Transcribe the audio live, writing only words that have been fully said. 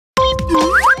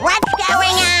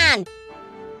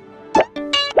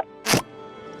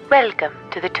Welcome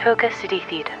to the Toca City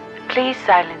Theatre. Please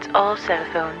silence all cell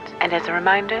phones, and as a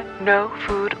reminder, no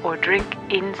food or drink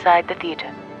inside the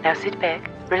theatre. Now sit back,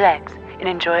 relax, and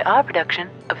enjoy our production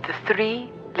of The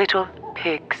Three Little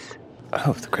Pigs.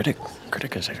 Oh, the critic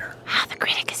is here. Ah, the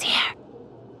critic is here.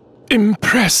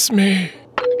 Impress me.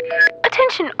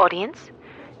 Attention, audience.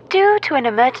 Due to an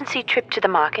emergency trip to the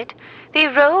market, the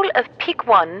role of Pig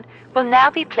 1 will now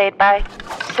be played by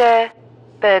Sir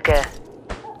Burger.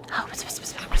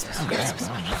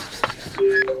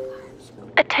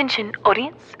 Attention,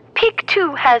 audience. Pig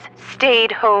 2 has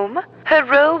stayed home. Her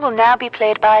role will now be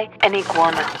played by an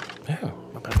iguana.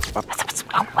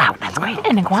 Oh, wow, that's great.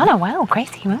 An iguana, wow,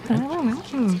 crazy.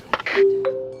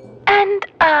 And,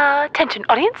 attention,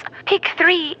 audience. Pig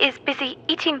 3 is busy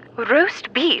eating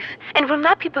roast beef and will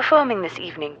not be performing this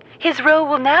evening. His role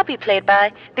will now be played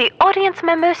by the audience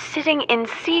member sitting in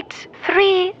seat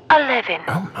 311.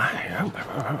 Oh, my.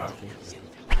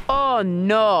 Oh,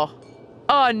 no.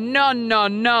 Oh,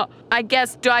 no. I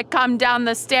guess, do I come down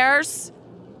the stairs?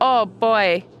 Oh,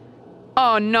 boy.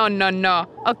 Oh, no.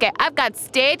 Okay, I've got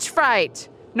stage fright.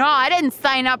 No, I didn't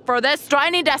sign up for this. Do I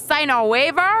need to sign a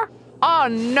waiver? Oh,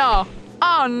 no.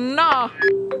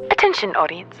 Attention,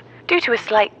 audience. Due to a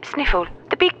slight sniffle,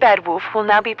 the big bad wolf will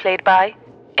now be played by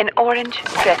an orange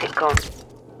traffic cone.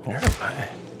 Oh, my.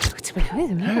 Oh,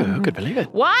 who could believe it?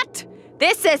 What?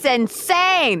 This is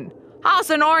insane.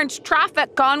 How's an orange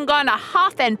traffic cone gonna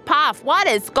huff and puff? What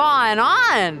is going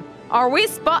on?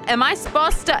 Am I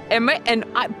supposed to,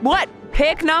 what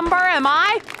pig number am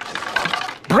I?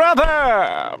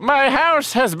 Brother, my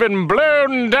house has been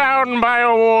blown down by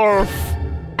a wolf.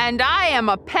 And I am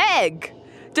a pig.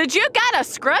 Did you get a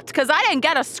script? Because I didn't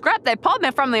get a script. They pulled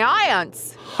me from the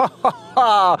audience. Ha ha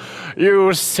ha!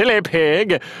 You silly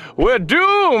pig. We're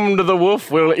doomed. The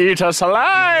wolf will eat us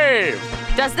alive.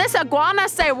 Does this iguana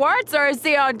say words, or is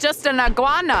he just an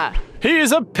iguana?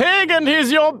 He's a pig and he's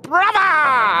your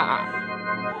brother.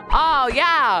 Oh,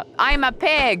 yeah. I'm a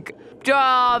pig.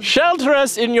 Shelter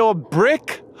us in your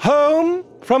brick home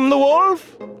from the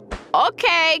wolf?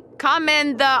 Okay, come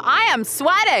in I am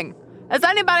sweating. Is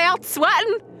anybody else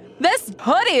sweating? This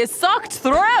hoodie is sucked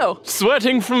through.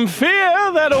 Sweating from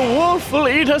fear that a wolf will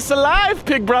eat us alive,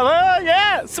 pig brother,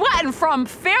 yes. Sweating from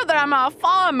fear that I'm gonna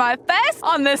fall on my face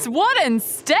on this wooden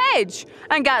stage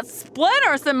and got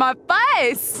splinters in my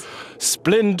face.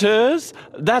 Splinters?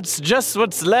 That's just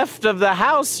what's left of the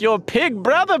house your pig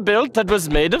brother built that was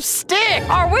made of stick.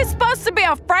 Are we supposed to be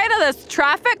afraid of this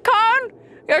traffic cone?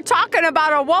 You're talking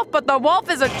about a wolf, but the wolf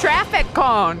is a traffic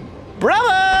cone.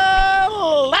 Brother,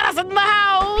 let us in the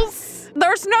house.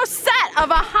 There's no set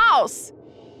of a house.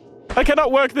 I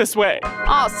cannot work this way.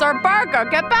 Oh, Sir Burger,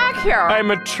 get back here. I'm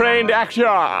a trained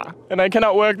actor, and I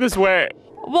cannot work this way.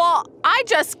 Well, I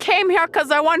just came here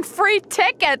because I won free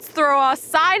tickets through a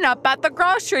sign-up at the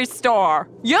grocery store.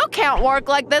 You can't work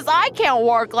like this. I can't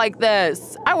work like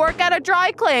this. I work at a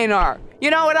dry cleaner. You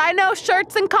know what I know?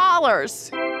 Shirts and collars.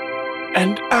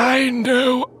 And I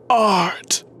know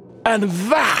art. And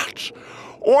that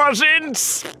was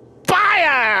inspired.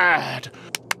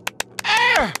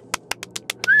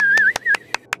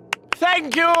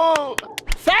 Thank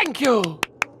you.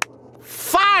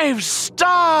 5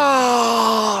 stars.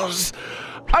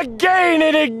 Again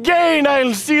and again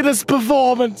I'll see this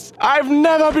performance. I've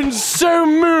never been so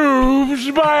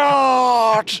moved by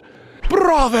art.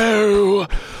 Bravo.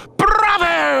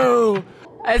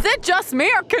 Is it just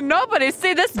me, or can nobody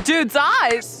see this dude's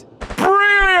eyes?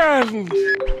 Brilliant!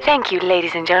 Thank you,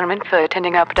 ladies and gentlemen, for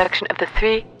attending our production of The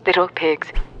Three Little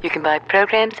Pigs. You can buy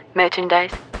programs,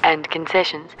 merchandise, and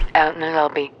concessions out in the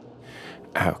lobby.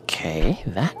 Okay,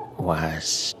 that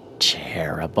was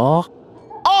terrible.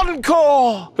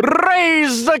 Encore!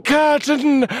 Raise the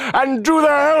curtain and do the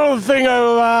whole thing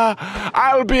over.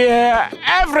 I'll be here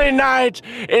every night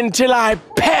until I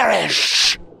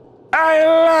perish. I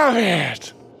love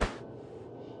it.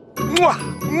 Mwah,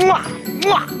 mwah,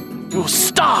 mwah. You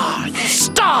star!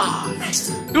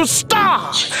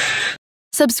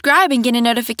 Subscribe and get a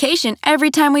notification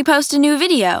every time we post a new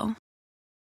video.